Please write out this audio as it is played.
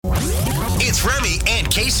It's Remy and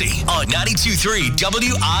Casey on 92.3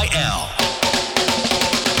 WIL.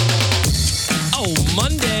 Oh,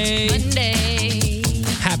 Monday.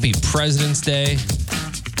 Happy President's Day.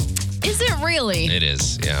 Is it really? It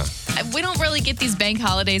is, yeah. We don't really get these bank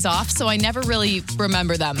holidays off, so I never really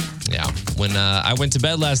remember them. Yeah. When I went to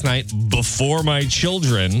bed last night before my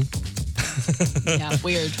children, Yeah,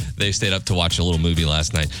 weird. they stayed up to watch a little movie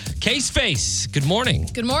last night. Case Face, good morning.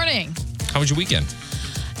 Good morning. How was your weekend?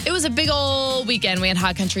 It was a big old weekend. We had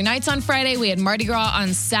Hot Country Nights on Friday. We had Mardi Gras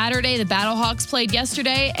on Saturday. The Battlehawks played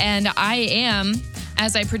yesterday, and I am,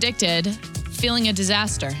 as I predicted, feeling a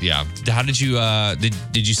disaster. Yeah. How did you,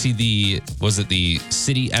 did you see the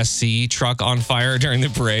City SC truck on fire during the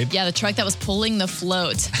parade? Yeah, the truck that was pulling the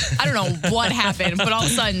float. I don't know what happened, but all of a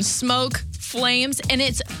sudden, smoke, flames, and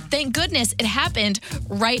thank goodness it happened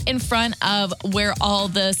right in front of where all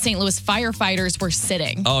the St. Louis firefighters were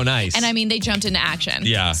sitting. Oh, nice. And I mean, they jumped into action.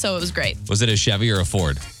 Yeah. So it was great. Was it a Chevy or a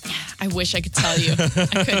Ford? I wish I could tell you.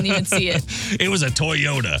 I couldn't even see it. It was a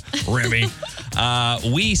Toyota, Remy.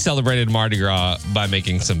 We celebrated Mardi Gras by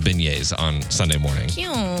making some beignets on Sunday morning.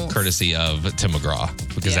 Cute. Courtesy of Tim McGraw,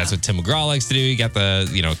 because Yeah. that's what Tim McGraw likes to do. You got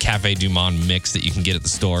the, Cafe Du Monde mix that you can get at the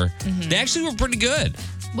store. They actually were pretty good.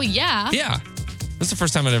 Well, yeah. Yeah. This is the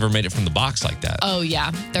first time I'd ever made it from the box like that. Oh,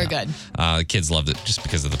 yeah. They're good. The kids loved it just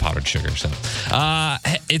because of the powdered sugar. So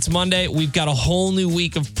it's Monday. We've got a whole new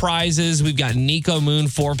week of prizes. We've got Niko Moon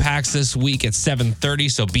 4-packs this week at 7:30.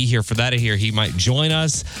 So be here for that. I hear he might join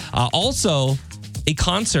us. Also, a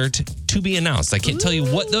concert to be announced. I can't tell you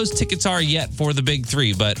what those tickets are yet for the big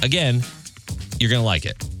three, but again, you're going to like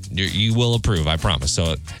it. You will approve, I promise.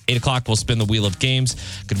 So at 8 o'clock, we'll spin the wheel of games.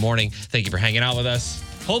 Good morning. Thank you for hanging out with us.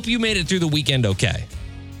 Hope you made it through the weekend okay.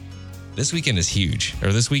 This weekend is huge,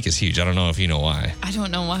 or this week is huge. I don't know if you know why. I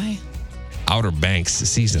don't know why. Outer Banks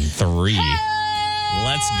Season 3.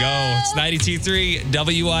 Let's go. It's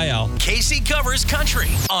 92.3 WIL. Casey covers country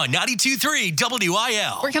on 92.3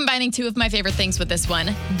 WIL. We're combining two of my favorite things with this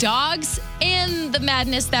one. Dogs and the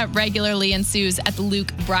madness that regularly ensues at the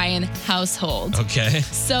Luke Bryan household. Okay.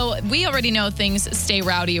 So we already know things stay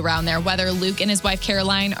rowdy around there, whether Luke and his wife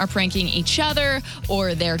Caroline are pranking each other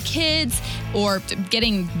or their kids or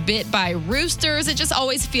getting bit by roosters. It just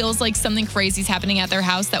always feels like something crazy is happening at their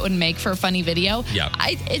house that would make for a funny video. Yeah.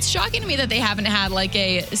 It's shocking to me that they haven't had like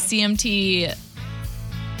a CMT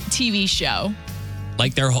TV show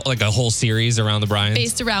Like a whole series around the Bryans?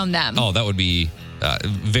 based around them. Oh, that would be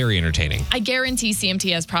very entertaining. I guarantee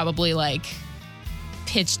CMT has probably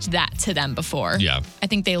pitched that to them before. Yeah. I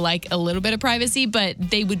think they like a little bit of privacy, but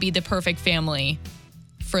they would be the perfect family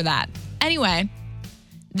for that. Anyway,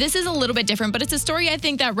 this is a little bit different, but it's a story I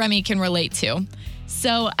think that Remy can relate to.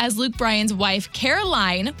 So as Luke Bryan's wife,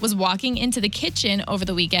 Caroline, was walking into the kitchen over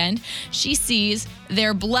the weekend, she sees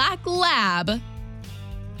their black lab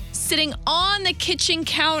sitting on the kitchen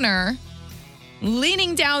counter,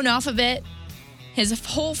 leaning down off of it, his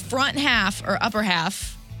whole front half or upper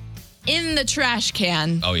half in the trash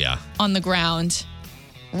can Oh, yeah. on the ground,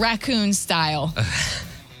 raccoon style.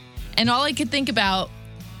 And all I could think about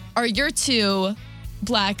are your two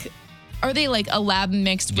black, are they like a lab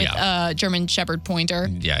mixed with a German Shepherd pointer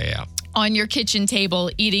Yeah. on your kitchen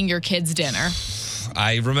table eating your kids' dinner?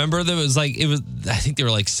 I remember there was I think they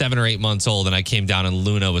were 7 or 8 months old, and I came down and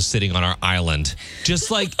Luna was sitting on our island,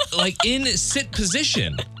 just like in sit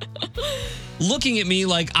position, looking at me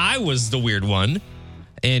like I was the weird one.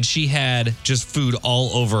 And she had just food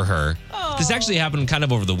all over her. Oh. This actually happened kind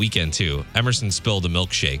of over the weekend, too. Emerson spilled a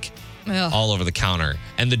milkshake all over the counter.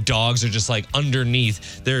 And the dogs are just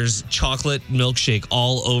underneath. There's chocolate milkshake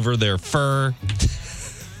all over their fur.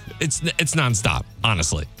 It's nonstop,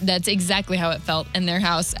 honestly. That's exactly how it felt in their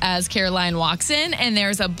house as Caroline walks in and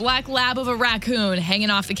there's a black lab of a raccoon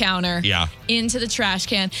hanging off the counter into the trash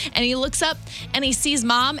can. And he looks up and he sees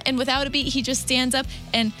mom, and without a beat, he just stands up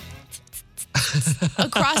and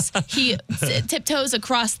he tiptoes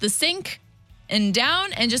across the sink and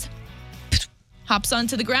down and just hops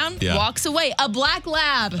onto the ground, walks away. A black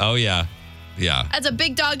lab. Oh, yeah. Yeah. That's a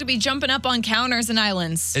big dog to be jumping up on counters and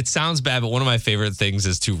islands. It sounds bad, but one of my favorite things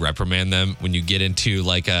is to reprimand them when you get into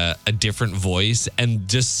a different voice and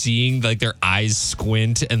just seeing their eyes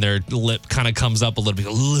squint and their lip kind of comes up a little bit.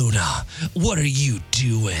 Luna, what are you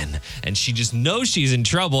doing? And she just knows she's in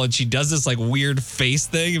trouble, and she does this weird face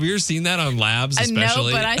thing. Have you ever seen that on labs,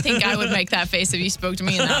 especially? No, but I think I would make that face if you spoke to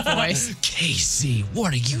me in that voice. Casey,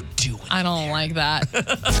 what are you doing? I don't like that.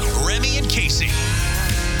 Remy and Casey.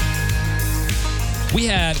 We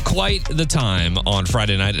had quite the time on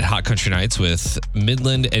Friday night at Hot Country Nights with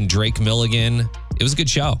Midland and Drake Milligan. It was a good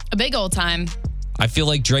show. A big old time. I feel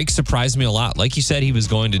like Drake surprised me a lot, like you said he was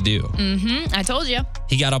going to do. I told you.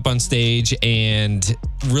 He got up on stage and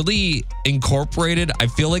really incorporated, I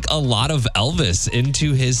feel like, a lot of Elvis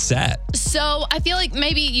into his set. So I feel like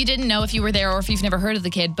maybe you didn't know if you were there or if you've never heard of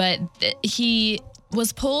the kid, but he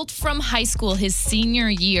was pulled from high school his senior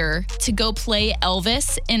year to go play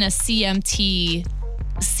Elvis in a CMT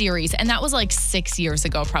series, and that was like 6 years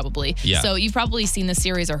ago probably. Yeah. So you've probably seen the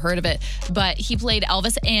series or heard of it, but he played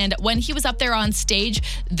Elvis, and when he was up there on stage,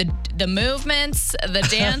 the movements, the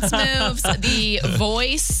dance moves, the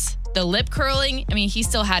voice, the lip curling, I mean, he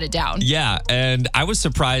still had it down. Yeah, and I was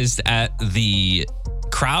surprised at the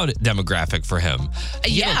crowd demographic for him.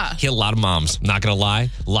 He had a lot of moms, not gonna lie.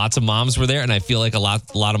 Lots of moms were there, and I feel like a lot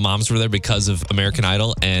of moms were there because of American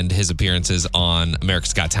Idol and his appearances on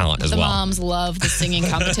America's Got Talent as well. The moms love the singing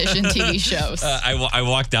competition TV shows. I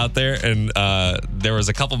walked out there, and there was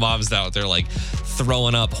a couple moms out there like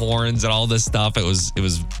throwing up horns and all this stuff. It was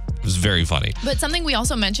very funny. But something we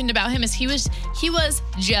also mentioned about him is he was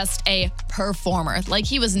just a performer. Like,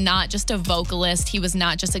 he was not just a vocalist. He was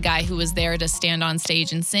not just a guy who was there to stand on stage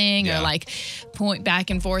and sing or like point back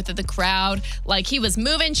and forth at the crowd. Like, he was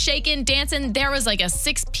moving, shaking, dancing. There was like a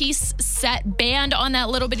 6-piece set band on that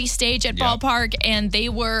little bitty stage at Ballpark, and they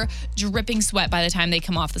were dripping sweat by the time they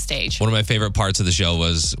come off the stage. One of my favorite parts of the show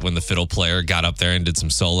was when the fiddle player got up there and did some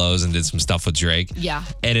solos and did some stuff with Drake. Yeah.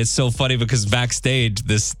 And it's so funny because backstage,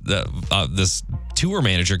 this tour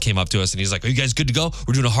manager came up to us and he's like, "Are you guys good to go?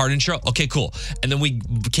 We're doing a hard intro? Okay, cool." And then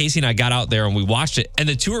Casey and I got out there and we watched it, and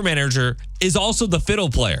the tour manager is also the fiddle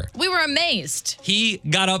player. We were amazed. He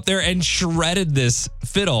got up there and shredded this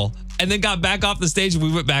fiddle and then got back off the stage, and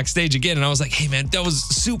we went backstage again. And I was like, "Hey, man, that was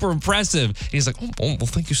super impressive." And he's like, "Oh, well,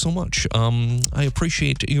 thank you so much. I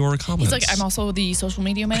appreciate your comments." He's like, "I'm also the social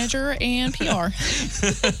media manager and PR."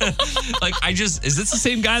 Like, is this the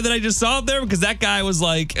same guy that I just saw up there? Because that guy was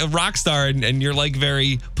like a rock star, and you're like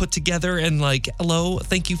very put together and like, "Hello,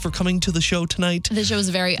 thank you for coming to the show tonight." The show was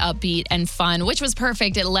very upbeat and fun, which was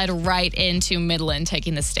perfect. It led right into Midland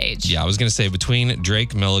taking the stage. Yeah, I was gonna say, between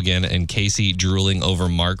Drake Milligan and Casey drooling over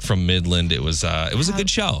Mark from Midland, it was a good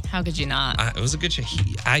show. How could you not? It was a good show.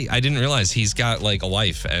 I didn't realize he's got like a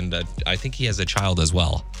wife, and I think he has a child as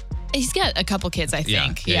well. He's got a couple kids, I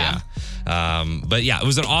think. Yeah. But yeah, it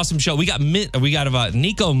was an awesome show. We got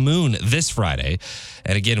Niko Moon this Friday,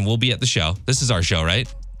 and again, we'll be at the show. This is our show, right?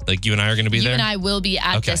 Like, you and I are going to be there? You and I will be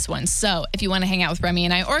at this one. So if you want to hang out with Remy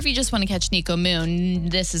and I, or if you just want to catch Niko Moon,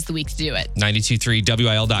 this is the week to do it.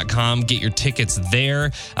 923WIL.com. Get your tickets there.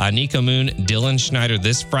 Niko Moon, Dylan Schneider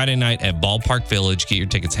this Friday night at Ballpark Village. Get your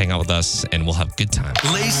tickets, hang out with us, and we'll have a good time.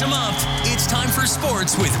 Lace them up. It's time for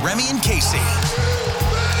sports with Remy and Casey.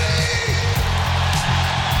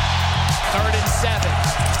 3rd and 7.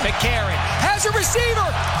 McCarron has a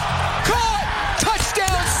receiver. Caught.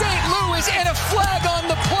 Touchdown St. Louis, and a flag on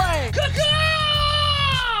the play.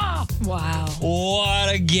 Wow. What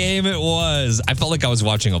a game it was. I felt like I was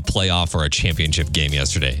watching a playoff or a championship game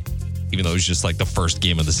yesterday, even though it was just like the first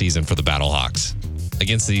game of the season for the Battlehawks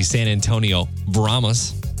against the San Antonio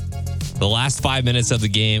Brahmas. The last 5 minutes of the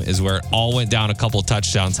game is where it all went down. A couple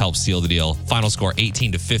touchdowns helped seal the deal. Final score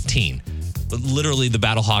 18-15. But literally, the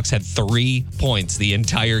Battlehawks had 3 points the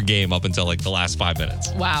entire game up until like the last 5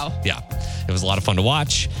 minutes. Wow. Yeah, it was a lot of fun to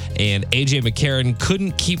watch. And A.J. McCarron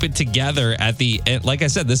couldn't keep it together at the end. Like I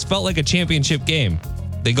said, this felt like a championship game.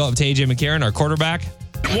 They go up to A.J. McCarron, our quarterback.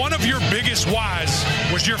 One of your biggest whys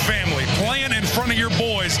was your family, playing in front of your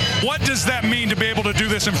boys. What does that mean to be able to do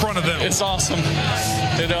this in front of them? It's awesome.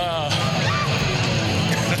 It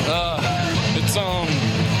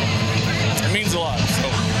means a lot.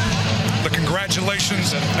 So. The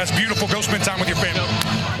congratulations. That's beautiful. Go spend time with your family.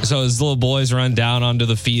 So his little boys run down onto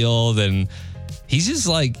the field, and he's just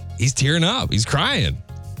like, he's tearing up. He's crying.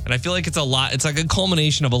 And I feel like it's a lot. It's like a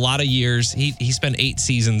culmination of a lot of years. He spent 8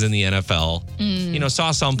 seasons in the NFL.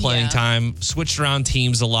 Saw some playing time, switched around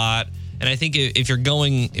teams a lot. And I think if you're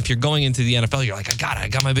going into the NFL, you're like, I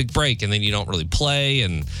got my big break, and then you don't really play.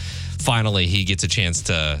 And finally, he gets a chance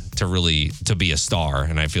to be a star,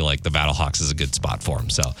 and I feel like the Battlehawks is a good spot for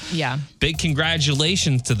him. So, yeah, big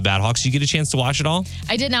congratulations to the Battlehawks. You get a chance to watch it all?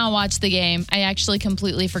 I did not watch the game. I actually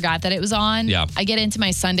completely forgot that it was on. Yeah, I get into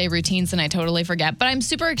my Sunday routines and I totally forget. But I'm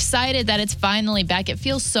super excited that it's finally back. It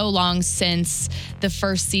feels so long since the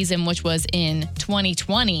first season, which was in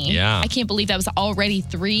 2020. Yeah, I can't believe that was already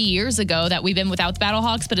 3 years ago that we've been without the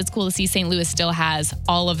Battlehawks. But it's cool to see St. Louis still has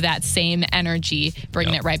all of that same energy,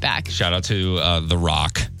 bringing it right back. Shout out to The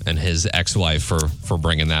Rock and his ex-wife for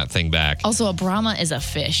bringing that thing back. Also, a Brahma is a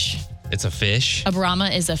fish. It's a fish? A Brahma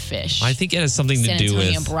is a fish. I think it has something to do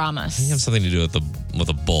with... Brahmas. I think it has something to do with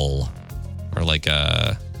a bull. or like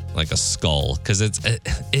a skull, because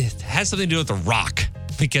it has something to do with the Rock,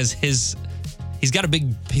 because he's got a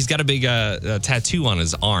big tattoo on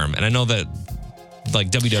his arm, and I know that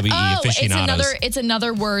like WWE aficionados. It's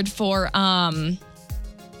another word for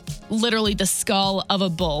literally the skull of a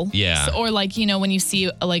bull. Yeah. So, or like, when you see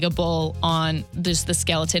like a bull on just the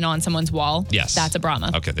skeleton on someone's wall. Yes. That's a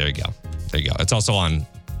Brahma. Okay, there you go. It's also on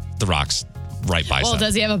the Rock's right bicep. Well,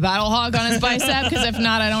 does he have a battle hog on his bicep? Because if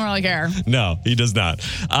not, I don't really care. No, he does not.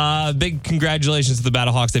 Big congratulations to the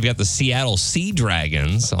Battlehawks. They've got the Seattle Sea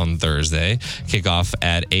Dragons on Thursday. Kickoff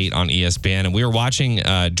at 8 on ESPN. And we were watching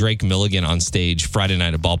Drake Milligan on stage Friday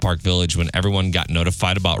night at Ballpark Village when everyone got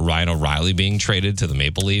notified about Ryan O'Reilly being traded to the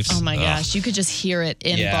Maple Leafs. Oh my gosh, you could just hear it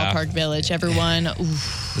in Ballpark Village. Everyone,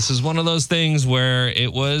 oof. This is one of those things where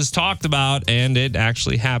it was talked about and it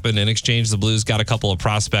actually happened. In exchange, the Blues got a couple of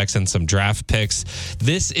prospects and some draft picks.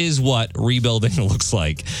 This is what rebuilding looks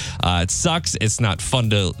like. It sucks. It's not fun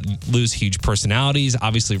to lose huge personalities.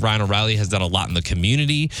 Obviously, Ryan O'Reilly has done a lot in the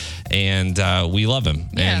community, and we love him.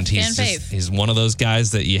 Yeah, and he's one of those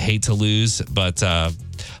guys that you hate to lose, but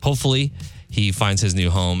hopefully he finds his new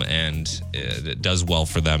home and it does well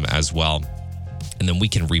for them as well. And then we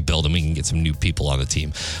can rebuild and we can get some new people on the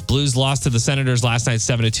team. Blues lost to the Senators last night,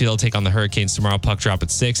 7-2. They'll take on the Hurricanes tomorrow. Puck drop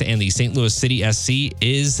at 6. And the St. Louis City SC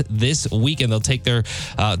is this weekend. They'll take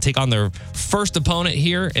on their first opponent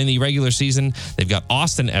here in the regular season. They've got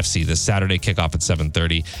Austin FC this Saturday, kickoff at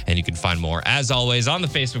 7:30. And you can find more, as always, on the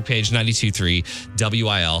Facebook page, 92.3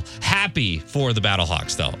 WIL. Happy for the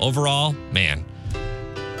Battlehawks, though. Overall, man,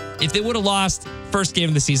 if they would have lost first game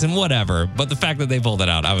of the season, whatever. But the fact that they pulled it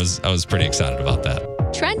out, I was pretty excited about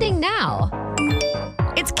that. Trending now.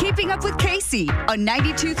 It's Keeping Up with Casey on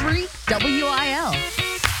 92.3 WIL.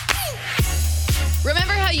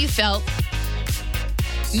 Remember how you felt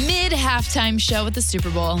mid-halftime show at the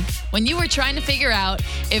Super Bowl when you were trying to figure out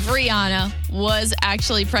if Rihanna was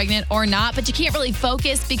actually pregnant or not, but you can't really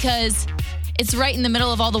focus because it's right in the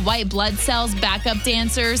middle of all the white blood cells, backup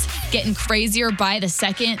dancers getting crazier by the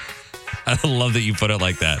second. I love that you put it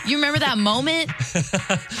like that. You remember that moment?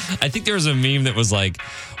 I think there was a meme that was like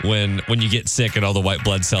when you get sick and all the white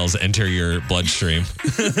blood cells enter your bloodstream.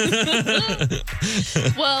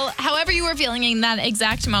 Well, however you were feeling in that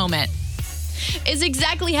exact moment is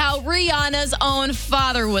exactly how Rihanna's own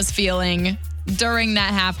father was feeling during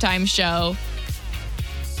that halftime show.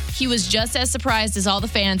 He was just as surprised as all the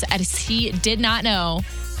fans as he did not know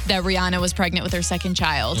that Rihanna was pregnant with her second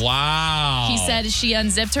child. Wow. He said she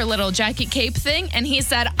unzipped her little jacket cape thing and he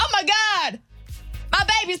said, "Oh my God, my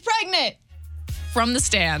baby's pregnant," from the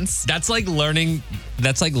stands. That's like learning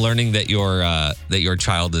that your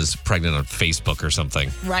child is pregnant on Facebook or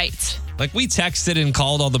something. Right. Like we texted and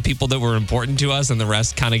called all the people that were important to us and the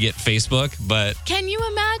rest kind of get Facebook, but can you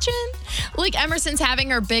imagine? Like Emerson's having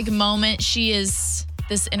her big moment. She is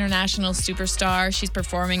this international superstar. She's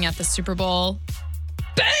performing at the Super Bowl.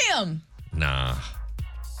 Bam! Nah.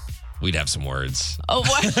 We'd have some words. Oh,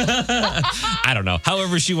 what? I don't know.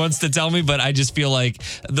 However she wants to tell me, but I just feel like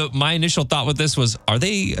my initial thought with this was, are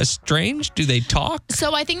they estranged? Do they talk?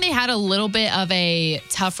 So I think they had a little bit of a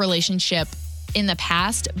tough relationship in the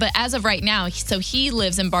past, but as of right now, so he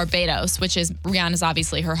lives in Barbados, which is Rihanna's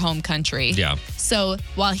obviously her home country. Yeah. So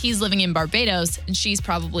while he's living in Barbados and she's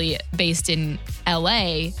probably based in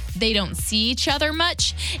LA, they don't see each other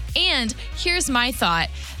much. And here's my thought.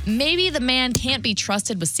 Maybe the man can't be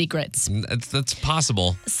trusted with secrets. That's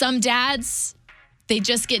possible. Some dads, they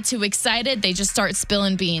just get too excited. They just start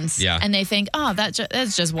spilling beans. Yeah. And they think, oh,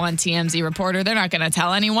 that's just one TMZ reporter. They're not going to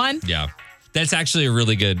tell anyone. Yeah. That's actually a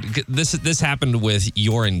really good. This happened with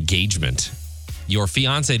your engagement. Your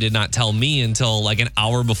fiance did not tell me until like an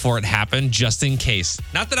hour before it happened, just in case.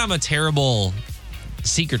 Not that I'm a terrible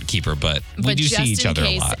secret keeper, but we do see each other a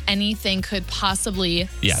lot. Just in case anything could possibly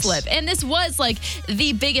Yes. slip. And this was like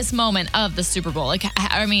the biggest moment of the Super Bowl. Like,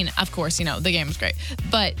 I mean, of course, the game was great.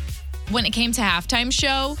 But when it came to halftime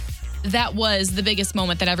show, that was the biggest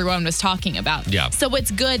moment that everyone was talking about. Yeah. So it's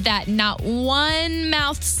good that not one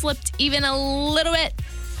mouth slipped even a little bit.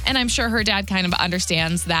 And I'm sure her dad kind of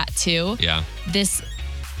understands that too. Yeah.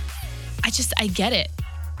 I get it.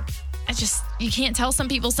 You can't tell some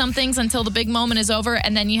people some things until the big moment is over,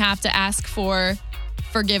 and then you have to ask for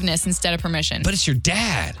forgiveness instead of permission. But it's your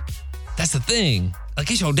dad. That's the thing. Like,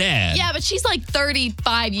 it's your dad. Yeah, but she's like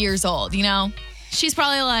 35 years old, She's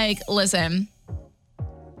probably like, listen,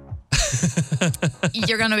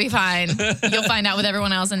 You're going to be fine. You'll find out with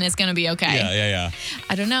everyone else and it's going to be okay. Yeah.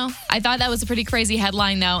 I don't know. I thought that was a pretty crazy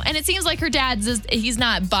headline, though. And it seems like her he's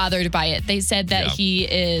not bothered by it. They said that he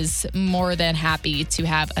is more than happy to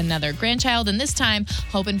have another grandchild, and this time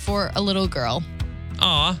hoping for a little girl.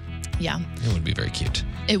 Aw. Yeah. It would be very cute.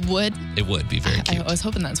 It would? It would be very cute. I was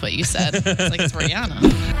hoping that's what you said. It's like it's Rihanna.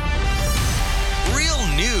 Real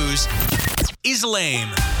news is lame.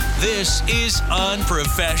 This is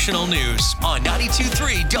Unprofessional News on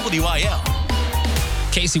 92.3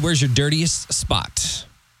 WIL. Casey, where's your dirtiest spot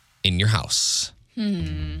in your house?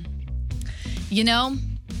 You know,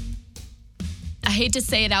 I hate to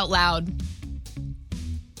say it out loud,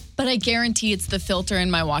 but I guarantee it's the filter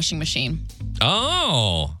in my washing machine.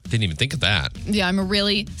 Oh, didn't even think of that. Yeah,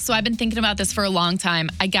 so I've been thinking about this for a long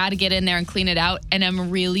time. I got to get in there and clean it out, and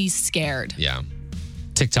I'm really scared. Yeah.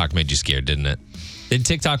 TikTok made you scared, didn't it? Did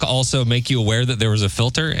TikTok also make you aware that there was a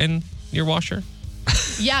filter in your washer?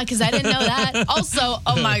 Yeah, because I didn't know that. Also,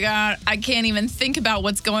 oh my God, I can't even think about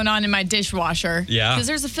what's going on in my dishwasher. Yeah. Because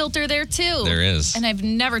there's a filter there too. There is. And I've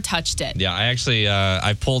never touched it. Yeah, I actually,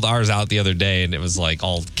 I pulled ours out the other day and it was like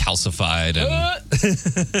all calcified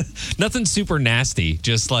and nothing super nasty.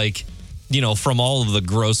 Just like, from all of the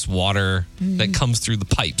gross water that comes through the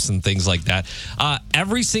pipes and things like that.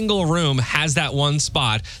 Every single room has that one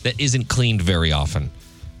spot that isn't cleaned very often.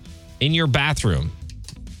 In your bathroom.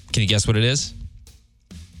 Can you guess what it is?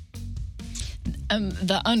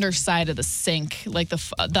 The underside of the sink, like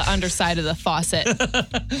the underside of the faucet.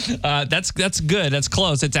 That's good. That's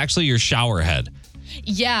close. It's actually your shower head.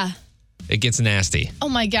 Yeah. It gets nasty. Oh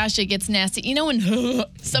my gosh, it gets nasty. You know when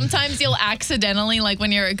sometimes you'll accidentally, like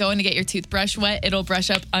when you're going to get your toothbrush wet, it'll brush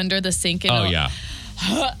up under the sink. And yeah.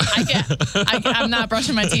 I'm not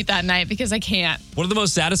brushing my teeth that night because I can't. One of the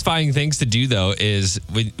most satisfying things to do, though, is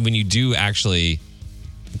when you do actually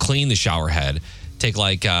clean the shower head, take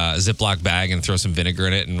like a Ziploc bag and throw some vinegar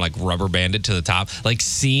in it and like rubber band it to the top. Like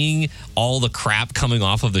seeing all the crap coming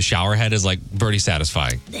off of the shower head is like pretty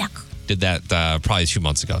satisfying. Did that probably 2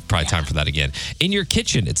 months ago. Probably time for that again. In your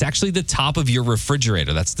kitchen, it's actually the top of your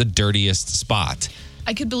refrigerator. That's the dirtiest spot.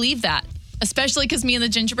 I could believe that. Especially because me and the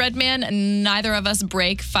gingerbread man, neither of us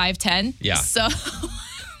break 5'10". Yeah. So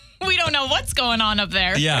we don't know what's going on up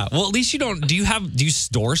there. Yeah. Well, at least you don't. Do you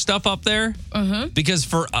store stuff up there? Mm-hmm. Because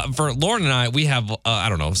for Lauren and I, we have I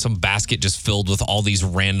don't know, some basket just filled with all these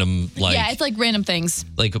random it's like random things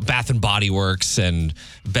like Bath and Body Works and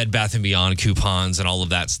Bed Bath and Beyond coupons and all of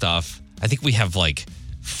that stuff. I think we have like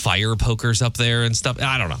fire pokers up there and stuff.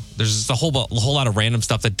 I don't know. There's just a whole lot of random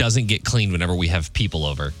stuff that doesn't get cleaned whenever we have people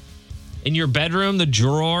over. In your bedroom, the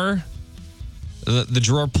drawer. The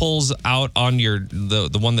drawer pulls out on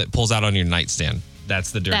the one that pulls out on your nightstand.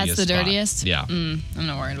 That's the dirtiest. That's the dirtiest? Spot. Yeah. I'm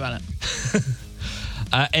not worried about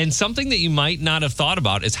it. And something that you might not have thought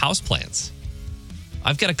about is houseplants.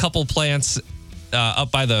 I've got a couple plants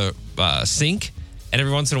up by the sink, and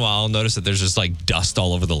every once in a while I'll notice that there's just like dust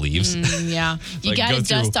all over the leaves. Yeah. You got to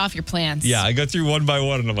dust off your plants. Yeah, I go through one by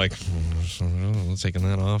one and I'm like, taking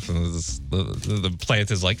that off. And the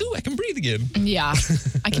plant is like, ooh, I can breathe again. Yeah.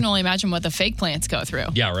 I can only imagine what the fake plants go through.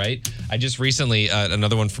 Yeah, right? I just recently,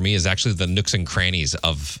 another one for me is actually the nooks and crannies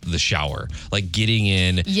of the shower. Like getting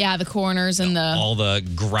in. Yeah, the corners and all the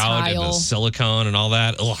grout and the silicone and all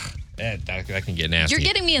that. Ugh. That can get nasty. You're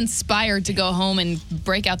getting me inspired to go home and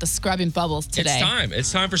break out the scrubbing bubbles today. It's time.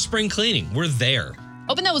 It's time for spring cleaning. We're there.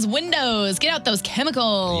 Open those windows. Get out those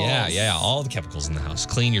chemicals. Yeah. All the chemicals in the house.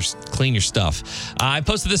 Clean your stuff. I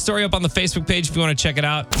posted this story up on the Facebook page if you want to check it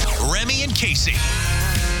out. Remy and Casey.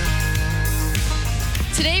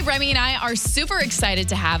 Today, Remy and I are super excited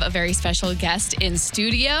to have a very special guest in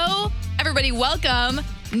studio. Everybody welcome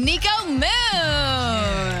Niko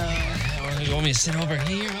Moon. You want me to sit over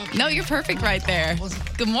here? No, you're perfect right there.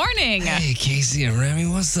 Good morning. Hey, Casey and Remy.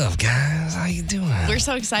 What's up, guys? How you doing? We're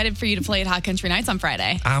so excited for you to play at Hot Country Nights on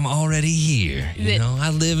Friday. I'm already here. I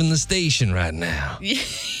live in the station right now.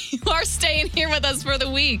 You are staying here with us for the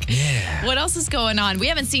week. Yeah. What else is going on? We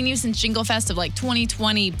haven't seen you since Jingle Fest of like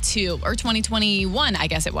 2022 or 2021, I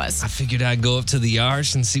guess it was. I figured I'd go up to the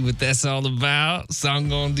arch and see what that's all about. So I'm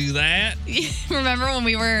going to do that. Remember when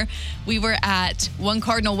we were at One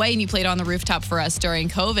Cardinal Way and you played on the rooftop for us during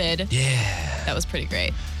COVID? Yeah. That was pretty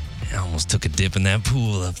great. I almost took a dip in that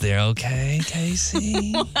pool up there, okay,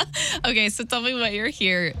 Casey? Okay, so tell me what you're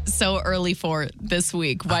here so early for this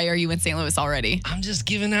week. Why are you in St. Louis already? I'm just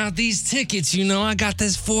giving out these tickets. I got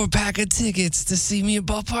this 4-pack of tickets to see me at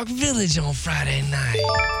Ballpark Village on Friday night.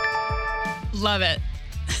 Love it.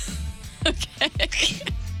 Okay.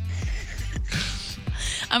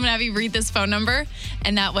 I'm going to have you read this phone number.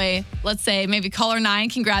 And that way, let's say maybe caller 9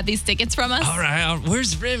 can grab these tickets from us. All right.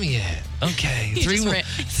 Where's Remy at? Okay. You just read-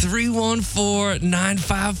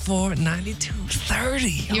 314-954-9230.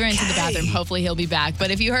 He ran to the bathroom. Hopefully he'll be back.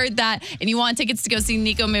 But if you heard that and you want tickets to go see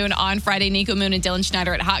Niko Moon on Friday, Niko Moon and Dylan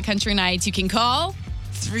Schneider at Hot Country Nights, you can call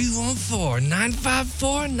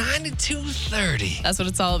 314-954-9230. That's what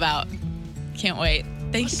it's all about. Can't wait.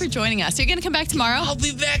 Thank you for joining us. You're going to come back tomorrow? I'll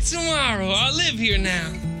be back tomorrow. I live here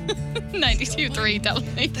now. 92.3 WA.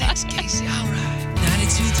 Thanks, Casey. All right.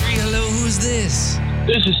 92.3. Hello, who's this?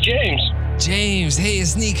 This is James. James. Hey,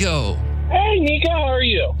 it's Niko. Hey, Niko, how are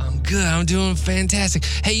you? I'm good. I'm doing fantastic.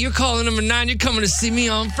 Hey, you're calling number 9. You're coming to see me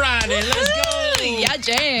on Friday. Let's go. Yeah,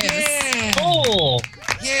 James. Yeah. Cool.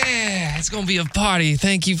 Yeah. It's going to be a party.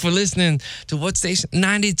 Thank you for listening to what station?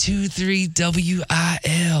 92.3 WIL. I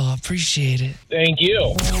appreciate it. Thank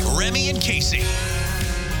you. Remy and Casey.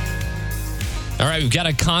 All right, we've got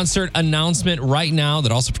a concert announcement right now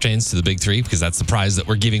that also pertains to the Big Three because that's the prize that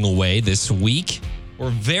we're giving away this week. We're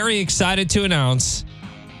very excited to announce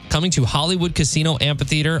coming to Hollywood Casino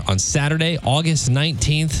Amphitheater on Saturday, August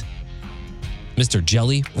 19th, Mr.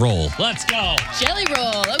 Jelly Roll. Let's go. Jelly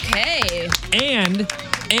Roll. Okay. And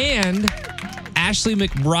Ashley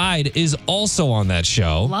McBride is also on that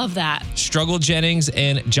show. Love that. Struggle Jennings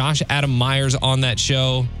and Josh Adam Myers on that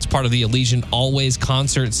show. It's part of the Elysian Always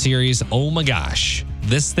concert series. Oh my gosh.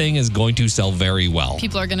 This thing is going to sell very well.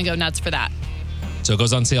 People are going to go nuts for that. So it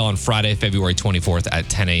goes on sale on Friday, February 24th at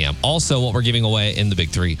 10 a.m. Also, what we're giving away in the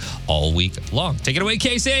Big Three all week long. Take it away,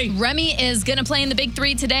 Casey. Remy is going to play in the Big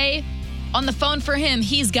Three today. On the phone for him,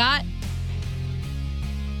 he's got...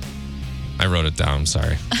 I wrote it down. I'm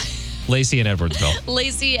sorry. Lacey in Edwardsville.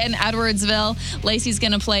 Lacey in Edwardsville. Lacey's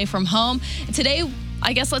going to play from home. Today,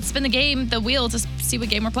 I guess let's spin the wheel to see what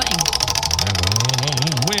game we're playing.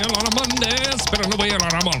 Wheel on a Monday, spinning the wheel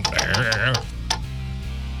on a Monday.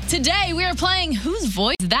 Today, we are playing Whose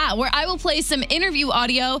Voice Is That?, where I will play some interview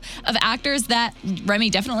audio of actors that Remy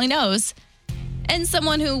definitely knows and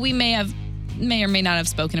someone who we may or may not have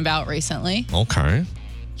spoken about recently. Okay.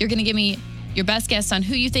 You're going to give me your best guess on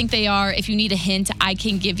who you think they are. If you need a hint, I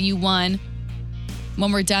can give you one.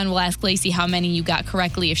 When we're done, we'll ask Lacey how many you got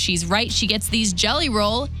correctly. If she's right, she gets these Jelly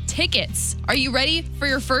Roll tickets. Are you ready for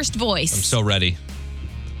your first voice? I'm so ready.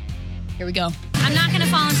 Here we go. I'm not going to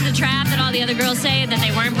fall into the trap that all the other girls say that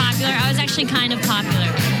they weren't popular. I was actually kind of popular.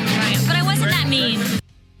 Right? But I wasn't that mean.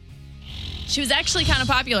 She was actually kind of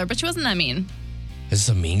popular, but she wasn't that mean. Is this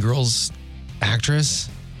a Mean Girls actress?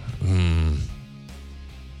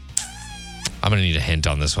 I'm going to need a hint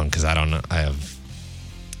on this one because I don't know.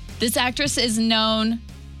 This actress is known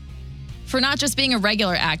for not just being a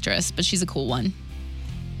regular actress, but she's a cool one.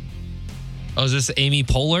 Oh, is this Amy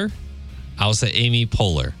Poehler? I'll say Amy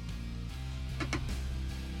Poehler.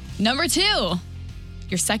 Number 2,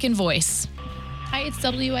 your second voice. Hi, it's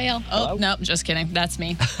WAL. Oh, no, just kidding. That's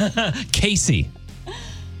me. Casey.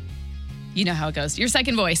 You know how it goes. Your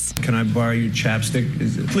second voice. Can I borrow your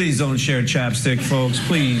chapstick? Please don't share chapstick, folks.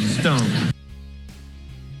 Please don't.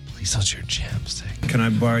 Please don't share chapstick. Can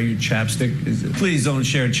I borrow your chapstick? Please don't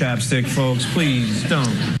share chapstick, folks. Please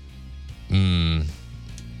don't. I'm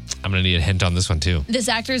going to need a hint on this one, too. This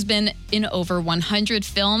actor's been in over 100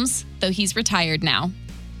 films, though he's retired now.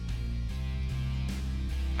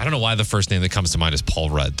 I don't know why the first name that comes to mind is Paul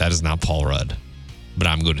Rudd. That is not Paul Rudd. But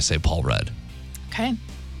I'm going to say Paul Rudd. Okay.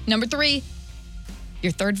 Number 3,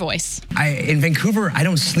 your third voice. In Vancouver, I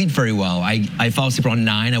don't sleep very well. I fall asleep around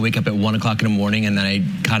 9. I wake up at 1 o'clock in the morning, and then I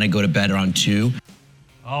kind of go to bed around 2.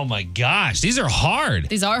 Oh, my gosh. These are hard.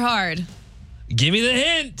 These are hard. Give me the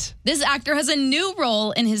hint. This actor has a new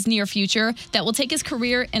role in his near future that will take his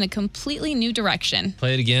career in a completely new direction.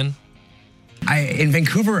 Play it again. In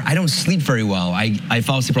Vancouver, I don't sleep very well. I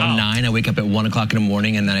fall asleep around 9. I wake up at 1 o'clock in the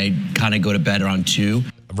morning, and then I kind of go to bed around 2.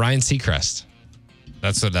 Ryan Seacrest.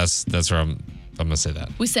 That's where I'm going to say that.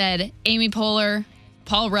 We said Amy Poehler,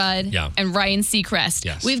 Paul Rudd, and Ryan Seacrest.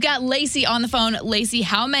 Yes. We've got Lacey on the phone. Lacey,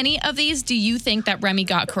 how many of these do you think that Remy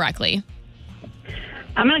got correctly?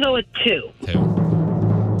 I'm going to go with 2. 2.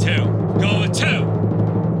 Go with 2.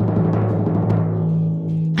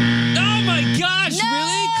 Oh my gosh,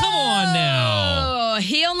 really? Come on now.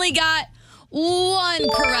 He only got 1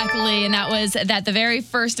 correctly, and that was that the very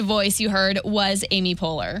first voice you heard was Amy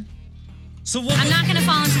Poehler. So I'm not going to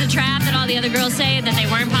fall into the trap that all the other girls say that they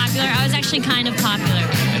weren't popular. I was actually kind of popular.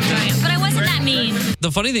 Right? But I wasn't that mean. The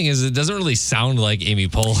funny thing is, it doesn't really sound like Amy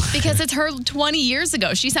Poehler. Because it's her 20 years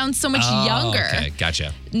ago. She sounds so much younger. Okay,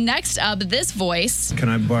 gotcha. Next up, this voice. Can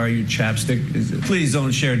I borrow your chapstick? Please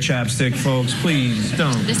don't share chapstick, folks. Please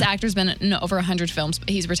don't. This actor's been in over 100 films, but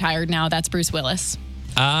he's retired now. That's Bruce Willis.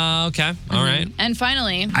 Okay. All right. And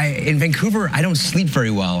finally, In Vancouver, I don't sleep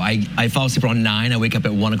very well. I fall asleep around 9. I wake up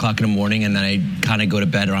at 1 o'clock in the morning, and then I kind of go to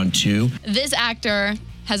bed around 2. this actor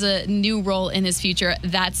has a new role in his future.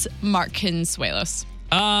 That's Mark Consuelos.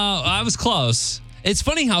 I was close. It's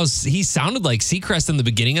funny how he sounded like Seacrest in the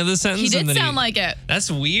beginning of the sentence. He did and then sound like it.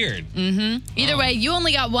 That's weird. Either way, you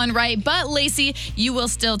only got one right, but Lacey, you will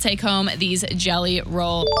still take home these Jelly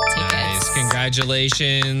Roll tickets. Nice.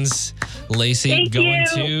 Congratulations. Lacey Thank going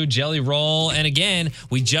you. to Jelly Roll. And again,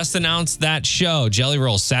 we just announced that show, Jelly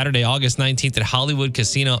Roll, Saturday, August 19th at Hollywood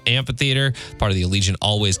Casino Amphitheater, part of the Allegiant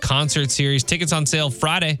Always concert series. Tickets on sale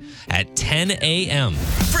Friday at 10 a.m.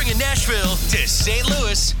 Bringing Nashville to St.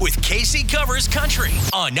 Louis with Casey Covers Country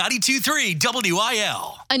on 92.3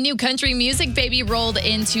 WIL. A new country music baby rolled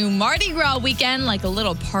into Mardi Gras weekend like a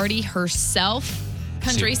little party herself.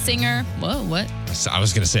 Country singer. Whoa, what? I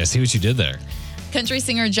was going to say, I see what you did there. Country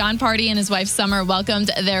singer John Party and his wife Summer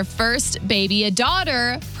welcomed their first baby, a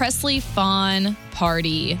daughter, Presley Fawn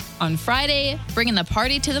Party, on Friday, bringing the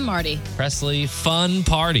party to the Marty. Presley Fun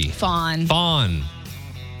Party. Fawn. Fawn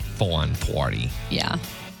Party. Yeah.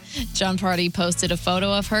 John Party posted a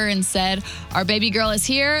photo of her and said, "Our baby girl is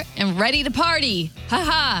here and ready to party.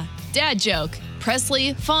 Ha dad joke.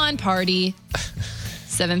 Presley Fawn Party."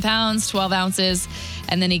 7 pounds, 12 ounces.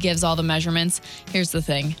 And then he gives all the measurements. Here's the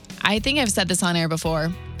thing. I think I've said this on air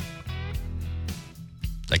before.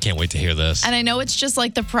 I can't wait to hear this. And I know it's just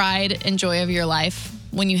like the pride and joy of your life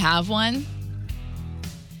when you have one.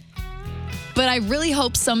 But I really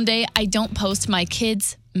hope someday I don't post my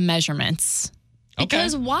kids' measurements.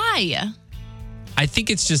 Because why? I think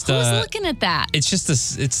it's just Who's looking at that?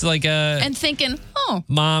 It's like a and thinking, oh,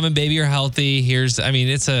 mom and baby are healthy. It's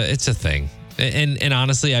a thing. And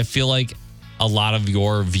honestly, I feel like a lot of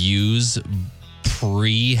your views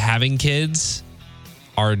pre having kids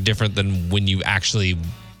are different than when you actually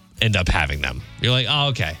end up having them. You're like, oh,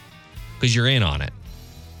 okay. Because you're in on it.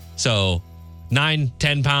 So 9,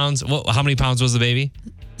 10 pounds. How many pounds was the baby?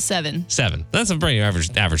 7. That's a pretty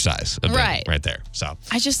average size. Of baby right there. So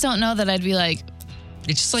I just don't know that I'd be like,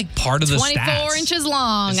 it's just like part of the stats. 24 inches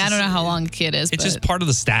long. I don't know how long a kid is. It's just part of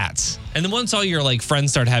the stats. And then once all your like friends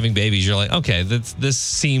start having babies, you're like, okay, this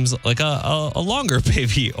seems like a longer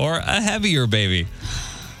baby or a heavier baby.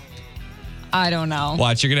 I don't know.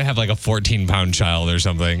 Watch, you're going to have like a 14-pound child or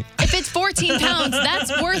something. If it's 14 pounds,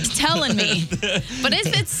 that's worth telling me. But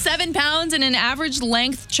if it's 7 pounds and an average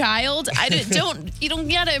length child, I don't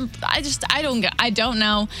get it. I don't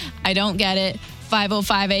know. I don't get it.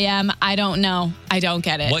 5:05 a.m. I don't know. I don't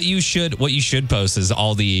get it. What you should post is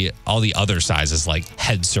all the other sizes, like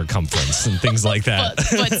head circumference and things like that.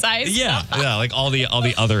 foot size. yeah, like all the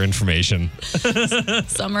other information.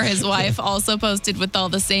 Summer, his wife, also posted with all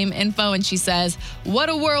the same info, and she says, "What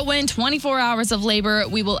a whirlwind! 24 hours of labor.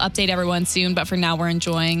 We will update everyone soon, but for now, we're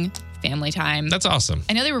enjoying family time." That's awesome.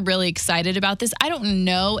 I know they were really excited about this. I don't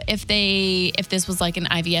know if this was like an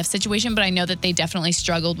IVF situation, but I know that they definitely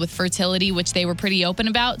struggled with fertility, which they were pretty open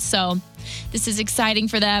about. So this is exciting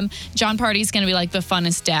for them. John Party's going to be like the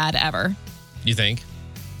funnest dad ever. You think?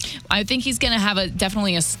 I think he's going to have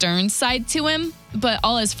definitely a stern side to him, but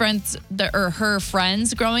all his friends or her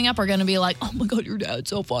friends growing up are going to be like, "Oh my God, your dad's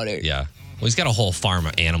so funny." Yeah. Well, he's got a whole farm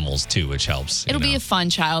of animals too, which helps. It'll be a fun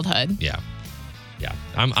childhood. Yeah. Yeah,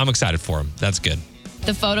 I'm excited for him. That's good.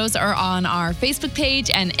 The photos are on our Facebook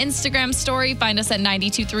page and Instagram story. Find us at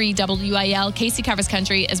 92.3 WIL. Casey Covers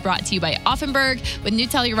Country is brought to you by Offenburg with new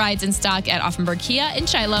Tellurides in stock at Offenburg Kia in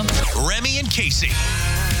Shiloh. Remy and Casey.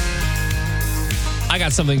 I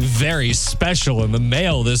got something very special in the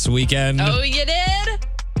mail this weekend. Oh, you did?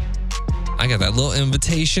 I got that little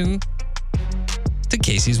invitation to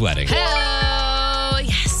Casey's wedding. Oh,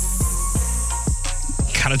 yes.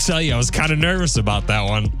 Gotta tell you, I was kind of nervous about that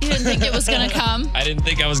one. You didn't think it was going to come? I didn't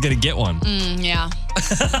think I was going to get one. Yeah.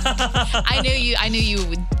 I knew you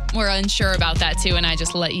were unsure about that too, and I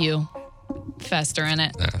just let you fester in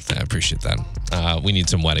it. I appreciate that. We need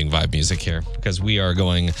some wedding vibe music here because we are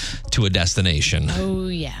going to a destination. Oh,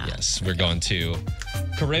 yeah. Yes, we're going to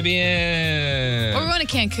Caribbean. Or we're going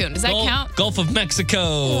to Cancun. Does that count? Gulf of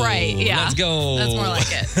Mexico. Right, yeah. Let's go. That's more like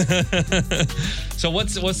it. So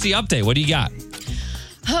what's the update? What do you got?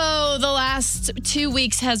 Oh, the last 2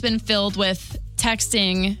 weeks has been filled with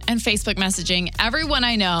texting and Facebook messaging. Everyone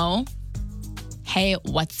I know, "Hey,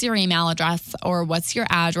 what's your email address?" or "What's your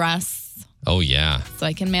address?" Oh, yeah. So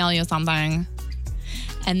I can mail you something.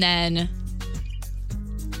 And then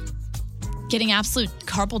getting absolute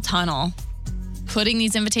carpal tunnel, putting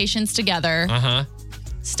these invitations together,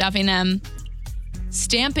 stuffing them,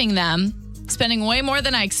 stamping them, spending way more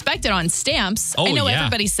than I expected on stamps. Oh, I know yeah.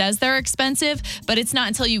 everybody says they're expensive, but it's not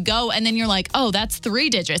until you go and then you're like, oh, that's 3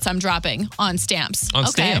 digits I'm dropping on stamps. On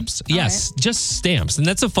stamps. Yes, just stamps. And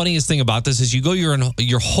that's the funniest thing about this is you go your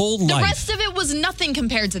whole life. The rest of it was nothing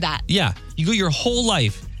compared to that. Yeah, you go your whole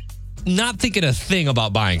life not thinking a thing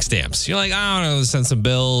about buying stamps. You're like, I don't know, send some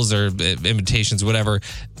bills or invitations, whatever.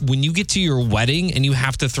 When you get to your wedding and you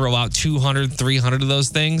have to throw out 200, 300 of those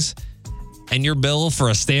things, and your bill for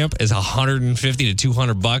a stamp is $150 to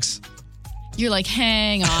 $200, you're like,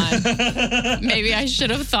 hang on. Maybe I should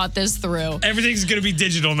have thought this through. Everything's going to be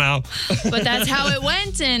digital now. But that's how it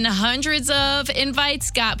went, and hundreds of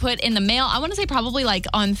invites got put in the mail. I want to say probably like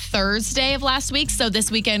on Thursday of last week. So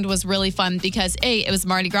this weekend was really fun because A, it was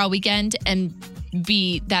Mardi Gras weekend, and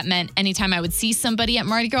B, that meant anytime I would see somebody at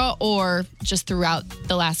Mardi Gras or just throughout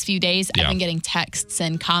the last few days, I've been getting texts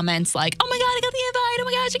and comments like, oh my God, I got the invite. Oh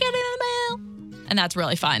my gosh, I got it in the mail. And that's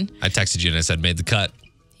really fun. I texted you and I said, made the cut.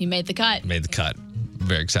 You made the cut. Made the cut.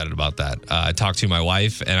 Very excited about that. I talked to my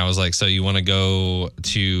wife and I was like, so you want to go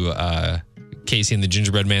to Casey and the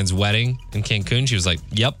Gingerbread Man's wedding in Cancun? She was like,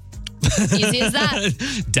 yep. Easy as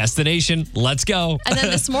that. Destination. Let's go. And then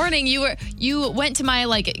this morning you went to my,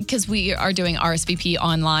 like, because we are doing RSVP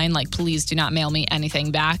online, like, please do not mail me anything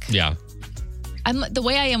back. Yeah. The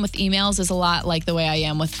way I am with emails is a lot like the way I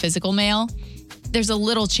am with physical mail. There's a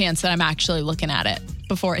little chance that I'm actually looking at it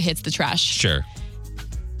before it hits the trash. Sure.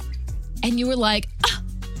 And you were like,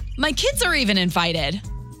 my kids are even invited.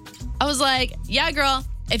 I was like, yeah, girl,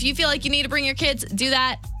 if you feel like you need to bring your kids, do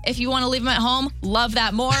that. If you want to leave them at home, love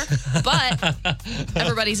that more. But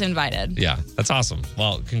everybody's invited. Yeah, that's awesome.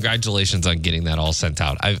 Well, congratulations on getting that all sent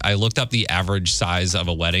out. I looked up the average size of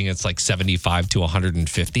a wedding. It's like 75 to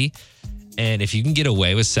 150. And if you can get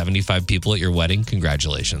away with 75 people at your wedding,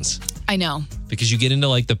 congratulations. I know. Because you get into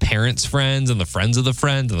like the parents' friends and the friends of the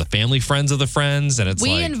friends and the family friends of the friends. And it's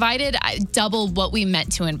we invited double what we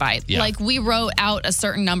meant to invite. Yeah. Like we wrote out a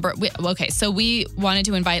certain number. So we wanted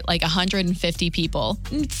to invite like 150 people,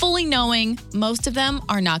 fully knowing most of them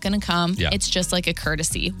are not going to come. Yeah. It's just like a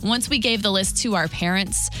courtesy. Once we gave the list to our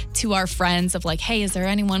parents, to our friends of like, hey, is there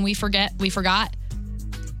anyone we forgot?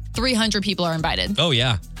 300 people are invited. Oh,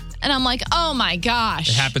 yeah. And I'm like, oh my gosh.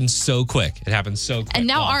 It happens so quick. And now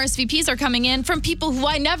RSVPs are coming in from people who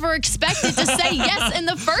I never expected to say yes in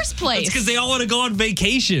the first place. It's because they all want to go on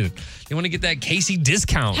vacation. They want to get that Casey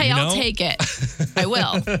discount. Hey, you know? I'll take it. I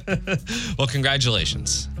will. Well,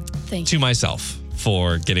 congratulations. Thank you. To myself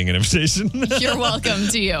for getting an invitation. You're welcome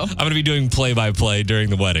to you. I'm going to be doing play-by-play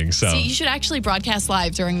during the wedding. So See, you should actually broadcast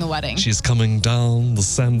live during the wedding. She's coming down the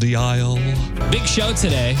sandy aisle. Big show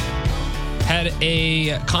today. Had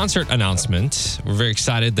a concert announcement. We're very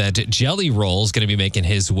excited that Jelly Roll is going to be making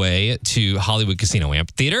his way to Hollywood Casino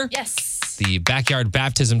Amphitheater. Yes. The Backyard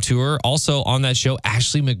Baptism Tour. Also on that show,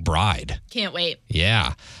 Ashley McBride. Can't wait.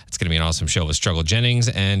 Yeah. It's going to be an awesome show with Struggle Jennings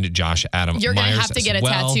and Josh Adam You're going to Myers have to get a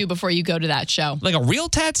tattoo before you go to that show. Like a real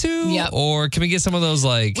tattoo? Yep. Or can we get some of those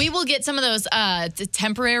like... We will get some of those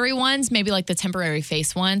temporary ones, maybe like the temporary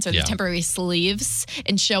face ones or the temporary sleeves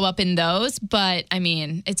and show up in those. But, I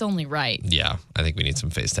mean, it's only right. Yeah, I think we need some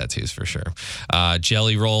face tattoos for sure.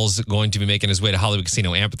 Jelly Roll's going to be making his way to Hollywood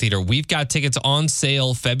Casino Amphitheater. We've got tickets on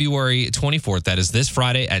sale February 24th. That is this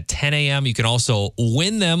Friday at 10 a.m. You can also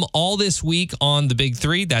win them all this week on the Big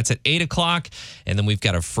Three. That's at 8 o'clock. And then we've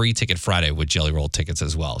got a free ticket Friday with Jelly Roll tickets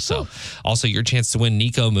as well. So also your chance to win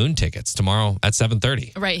Niko Moon tickets tomorrow at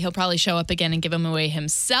 7:30. Right. He'll probably show up again and give them away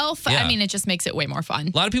himself. Yeah. I mean, it just makes it way more fun.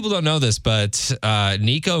 A lot of people don't know this, but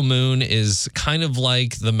Niko Moon is kind of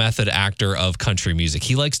like the method actor of country music.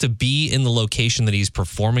 He likes to be in the location that he's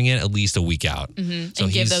performing at least a week out. Mm-hmm. So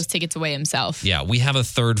and give those tickets away himself. Yeah, we have a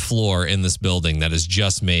third floor in this building that is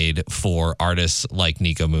just made for artists like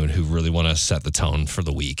Niko Moon who really want to set the tone for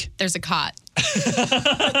the week. There's a cot.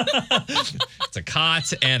 It's a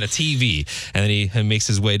cot and a TV. And then he makes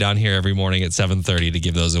his way down here every morning at 7:30 to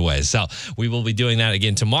give those away. So we will be doing that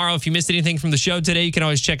again tomorrow. If you missed anything from the show today, you can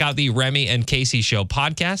always check out the Remy and Casey Show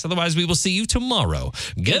podcast. Otherwise, we will see you tomorrow.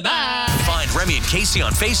 Goodbye. Find Remy and Casey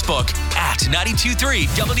on Facebook at 92.3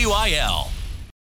 WIL.